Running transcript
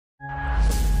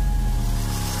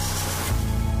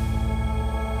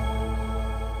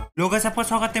लोगों सबका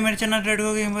स्वागत है मेरे चैनल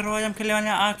रेडिको गेमर। आज हम खेलने वाले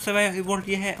हैं आर्क सर्वाइवल इवोल्ट।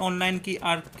 ये है ऑनलाइन की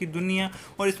आर्क की दुनिया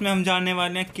और इसमें हम जाने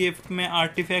वाले हैं केव में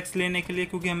आर्टिफैक्ट्स लेने के लिए,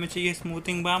 क्योंकि हमें चाहिए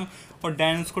स्मूथिंग बाम और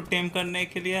डायनोस को टेम करने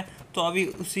के लिए। तो अभी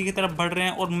उसी की तरफ बढ़ रहे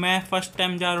हैं और मैं फर्स्ट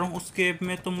टाइम जा रहा हूँ उस केव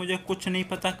में, तो मुझे कुछ नहीं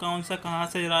पता कौन सा कहाँ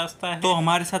से रास्ता है। तो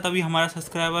हमारे साथ अभी हमारा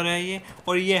सब्सक्राइबर है ये,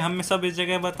 और ये हमें सब इस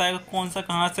जगह बताएगा कौन सा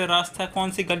कहाँ से रास्ता है,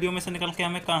 कौन सी गलियों में से निकल के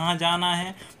हमें कहाँ जाना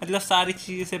है, मतलब सारी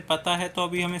चीज़ें से पता है। तो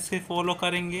अभी हम इसे फॉलो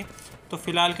करेंगे। तो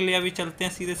फिलहाल के लिए अभी चलते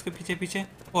हैं सीधे इसके पीछे पीछे।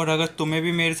 और अगर तुम्हें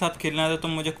भी मेरे साथ खेलना है तो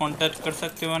तुम मुझे कांटेक्ट कर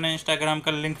सकते हो। मैंने इंस्टाग्राम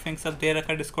का लिंक फिंक सब दे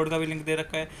रखा है, डिस्कॉर्ड का भी लिंक दे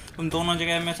रखा है। तुम दोनों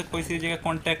जगह में से कोई सी जगह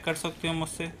कांटेक्ट कर सकते हो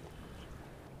मुझसे।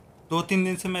 2-3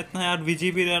 दिन से मैं इतना यार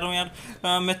बिजी भी रह रहा हूँ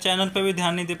यार। मैं चैनल पे भी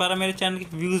ध्यान नहीं दे पा रहा, मेरे चैनल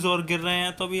के व्यूज़ और गिर रहे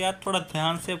हैं। तो अभी यार थोड़ा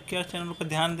ध्यान से अब क्या चैनल पर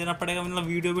ध्यान देना पड़ेगा, मतलब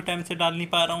वीडियो भी टाइम से डाल नहीं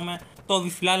पा रहा हूँ मैं। तो अभी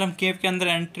फ़िलहाल हम केव के अंदर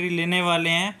एंट्री लेने वाले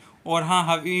हैं। और हाँ,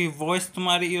 अभी वॉइस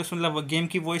तुम्हारी मतलब गेम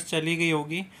की वॉइस चली गई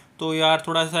होगी, तो यार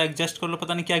थोड़ा सा एडजस्ट कर लो।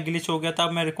 पता नहीं क्या ग्लिच हो गया था,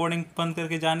 अब मैं रिकॉर्डिंग बंद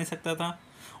करके जा नहीं सकता था।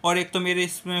 और एक तो मेरे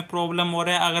इसमें प्रॉब्लम हो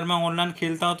रहा है, अगर मैं ऑनलाइन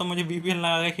खेलता हूँ तो मुझे VPN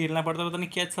लगा के खेलना पड़ता है। पता नहीं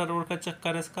क्या सर्वर का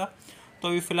चक्कर है इसका। तो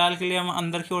अभी फ़िलहाल के लिए हम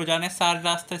अंदर की ओर जा रहे हैं। सारे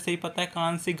रास्ते से ही पता है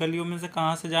कहाँ सी गलियों में से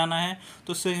कहाँ से जाना है,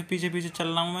 तो उससे पीछे पीछे चल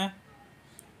रहा हूँ मैं।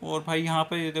 और भाई यहाँ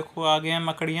पे ये देखो आ गए हैं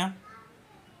मकड़ियाँ।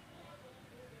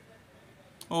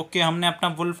 ओके, हमने अपना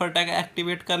वुल्फ अटैक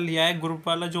एक्टिवेट कर लिया है, ग्रुप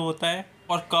वाला जो होता है।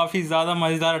 और काफ़ी ज़्यादा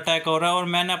मज़ेदार अटैक हो रहा है। और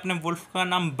मैंने अपने वुल्फ का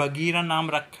नाम बगीरा नाम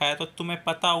रखा है, तो तुम्हें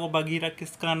पता हो बगीरा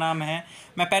किसका नाम है।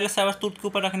 मैं पहले साइबरतूत के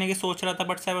ऊपर रखने की सोच रहा था,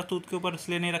 बट साइबरतूत के ऊपर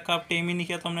इसलिए नहीं रखा, अब टेम ही नहीं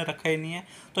किया तो हमने रखा ही नहीं है।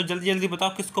 तो जल्दी जल्दी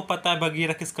बताओ किसको पता है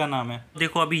बगीरा किसका नाम है।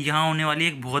 देखो अभी यहाँ होने वाली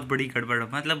एक बहुत बड़ी गड़बड़,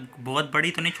 मतलब बहुत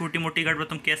बड़ी तो नहीं, छोटी मोटी गड़बड़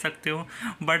तुम कह सकते हो।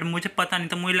 बट मुझे पता नहीं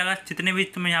था, मुझे लगा जितने भी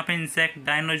तुम्हें यहाँ पे इंसेक्ट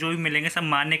डायनो जो भी मिलेंगे सब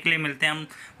मारने के लिए मिलते हैं। हम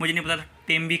मुझे नहीं पता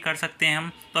टेम भी कर सकते हैं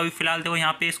हम। तो अभी फ़िलहाल देखो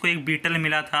यहाँ पे इसको एक बीटल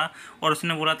मिला था और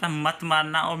उसने बोला था मत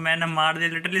मारना, और मैंने मार दिया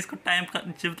लिटरली इसको। टाइम का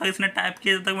जब तक इसने टाइप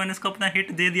किया तब तक मैंने इसको अपना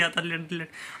हिट दे दिया था लिटरली।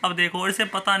 अब देखो, और इसे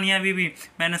पता नहीं है अभी भी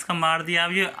मैंने इसका मार दिया।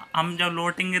 अब ये हम जब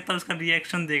लौटेंगे तब इसका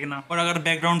रिएक्शन देखना। और अगर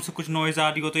बैकग्राउंड से कुछ नॉइज़ आ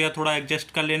रही हो तो यार थोड़ा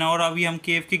एडजस्ट कर लेना। और अभी हम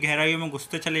केव की गहराइयों में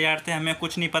घुसते चले जाते हैं, हमें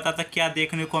कुछ नहीं पता था क्या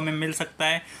देखने को हमें मिल सकता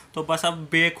है। तो बस अब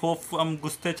बेखौफ हम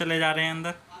घुसते चले जा रहे हैं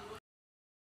अंदर।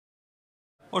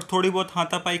 और थोड़ी बहुत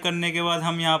हाथापाई करने के बाद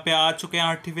हम यहाँ पे आ चुके हैं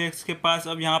आर्टिफैक्ट्स के पास।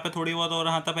 अब यहाँ पे थोड़ी बहुत और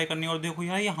हाथापाई करनी है। और देखो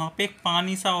यार यहाँ पे एक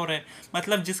पानी सा और है,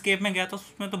 मतलब जिस केव में गया था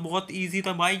उसमें तो बहुत इजी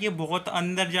था भाई, ये बहुत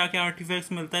अंदर जाके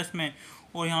आर्टिफैक्ट्स मिलता है इसमें।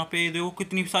 और यहाँ पे देखो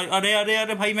कितनी सारी, अरे अरे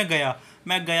अरे भाई मैं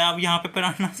गया अब यहाँ पे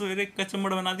पिरान्हा सवेरे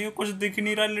कचमड़ बना दिया, कुछ दिख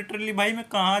नहीं रहा लिटरली भाई। मैं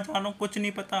कहाँ जा रहा हूँ कुछ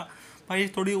नहीं पता भाई।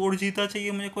 थोड़ी और जीता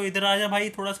चाहिए मुझे, कोई इधर आ जा भाई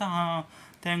थोड़ा सा। हाँ,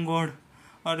 थैंक गॉड।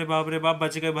 अरे बाप रे बाप,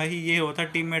 बच गए भाई। ये होता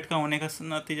टीममेट का होने का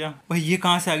नतीजा। भाई ये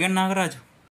कहाँ से आ गया नागराज।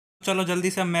 चलो जल्दी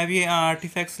से मैं भी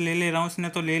आर्टिफैक्ट्स ले रहा हूँ। इसने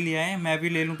तो ले लिया है, मैं भी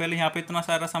ले लूँ पहले। यहाँ पे इतना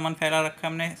सारा सामान फैला रखा है,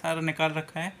 हमने सारा निकाल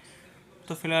रखा है।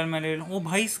 तो फिलहाल मैं ले लूँ। ओ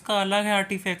भाई इसका अलग है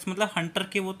आर्टिफैक्ट्स, मतलब हंटर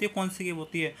केव होती है, कौन सी केव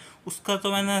होती है उसका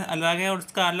तो मैंने अलग है और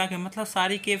इसका अलग है। मतलब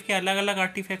सारी केव के अलग अलग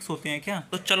आर्टिफैक्ट्स होते हैं क्या।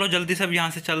 तो चलो जल्दी से अब यहाँ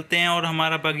से चलते हैं। और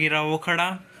हमारा बगीरा वो खड़ा,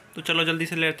 तो चलो जल्दी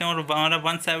से लेते हैं। और हमारा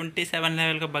 177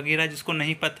 लेवल का बगीरा, जिसको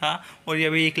नहीं पता, और ये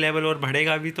अभी एक लेवल और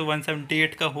बढ़ेगा अभी तो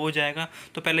 178 का हो जाएगा।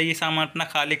 तो पहले ये सामान अपना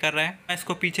खाली कर रहा है, मैं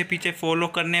इसको पीछे पीछे फॉलो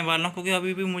करने वाला हूँ, क्योंकि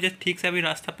अभी भी मुझे ठीक से अभी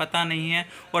रास्ता पता नहीं है।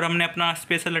 और हमने अपना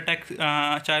स्पेशल अटैक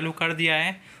चालू कर दिया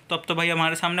है, तो अब तो भाई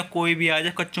हमारे सामने कोई भी आ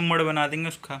जाए कचुम्बड़ बना देंगे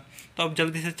उसका। तो अब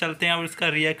जल्दी से चलते हैं और इसका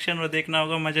रिएक्शन और देखना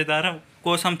होगा, मज़ेदार है।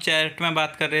 कोर्स हम चैट में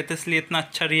बात कर रहे थे इसलिए इतना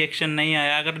अच्छा रिएक्शन नहीं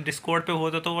आया, अगर डिस्कॉर्ड पे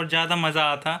होता तो और ज़्यादा मज़ा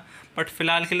आता। बट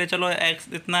फिलहाल के लिए चलो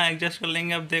इतना एडजस्ट कर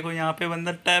लेंगे। अब देखो यहाँ पे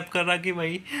बंदा टैप कर रहा कि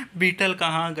भाई बीटल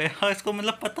कहाँ गया, इसको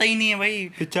मतलब पता ही नहीं है भाई।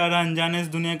 बेचारा अनजाने इस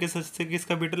दुनिया के सच से कि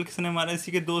इसका बीटल किसने मारा,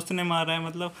 इसी के दोस्त ने मारा है।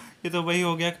 मतलब ये तो वही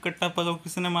हो गया, कट्टा पगाओ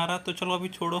किसने मारा। तो चलो अभी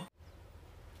छोड़ो,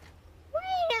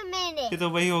 ये तो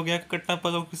वही हो गया, कट्टा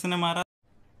पगाओ किसने मारा।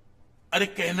 अरे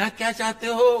कहना क्या चाहते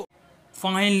हो।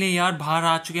 फाइनली यार बाहर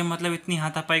आ चुके हैं, मतलब इतनी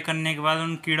हाथापाई करने के बाद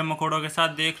उन कीड़े मकोड़ों के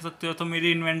साथ। देख सकते हो तो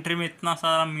मेरी इन्वेंट्री में इतना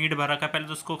सारा मीट भरा है, पहले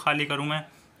तो उसको खाली करूँ मैं।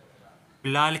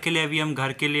 फिलहाल के लिए अभी हम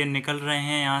घर के लिए निकल रहे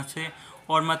हैं यहाँ से।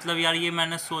 और मतलब यार ये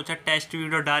मैंने सोचा टेस्ट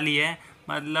वीडियो डाली है,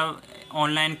 मतलब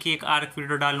ऑनलाइन की एक आर्क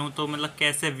वीडियो डालूँ तो मतलब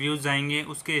कैसे व्यूज़ आएंगे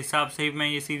उसके हिसाब से ही मैं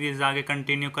ये सीरीज़ आगे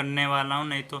कंटिन्यू करने वाला हूँ।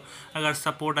 नहीं तो अगर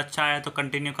सपोर्ट अच्छा आया तो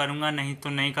कंटिन्यू करूँगा, नहीं तो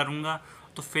नहीं करूँगा।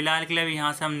 तो फिलहाल के लिए अभी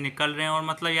यहाँ से हम निकल रहे हैं। और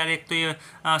मतलब यार एक तो ये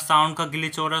साउंड का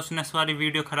ग्लिच हो रहा है, उसने सारी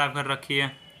वीडियो ख़राब कर रखी है।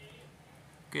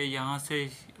 कि यहाँ से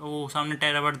वो सामने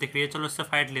टेराबर्ड दिख रही है, चलो इससे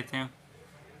फाइट लेते हैं।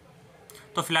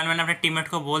 तो फिलहाल मैंने अपने टीममेट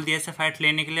को बोल दिया इससे फाइट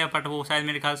लेने के लिए, बट वो शायद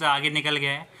मेरे ख्याल से आगे निकल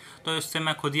गया है, तो इससे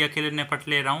मैं खुद ही अकेले निपट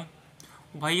ले रहा हूँ।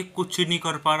 भाई ये कुछ नहीं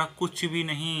कर पा रहा, कुछ भी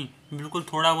नहीं, बिल्कुल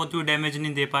थोड़ा बहुत भी डैमेज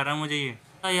नहीं दे पा रहा मुझे ये।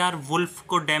 यार वुल्फ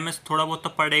को डैमेज थोड़ा बहुत तो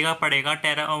पड़ेगा पड़ेगा,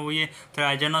 टेरा वो ये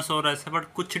ट्राइजनोसोरस है, बट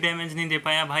कुछ डैमेज नहीं दे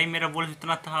पाया भाई। मेरा वुल्फ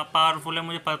इतना था पावरफुल है,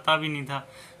 मुझे पता भी नहीं था।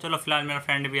 चलो फिलहाल मेरा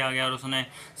फ्रेंड भी आ गया और उसने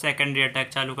सेकेंडरी अटैक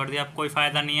चालू कर दिया, अब कोई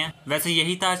फायदा नहीं है। वैसे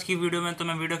यही था आज की वीडियो में। तो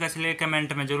मैं वीडियो कैसे लगे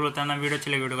कमेंट में जरूर बताना, वीडियो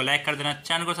चले वीडियो को लाइक कर देना,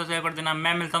 चैनल को सब्सक्राइब कर देना।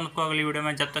 मैं मिलता हूँ आपको अगली वीडियो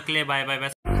में, जब तक के लिए बाय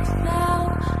बाय।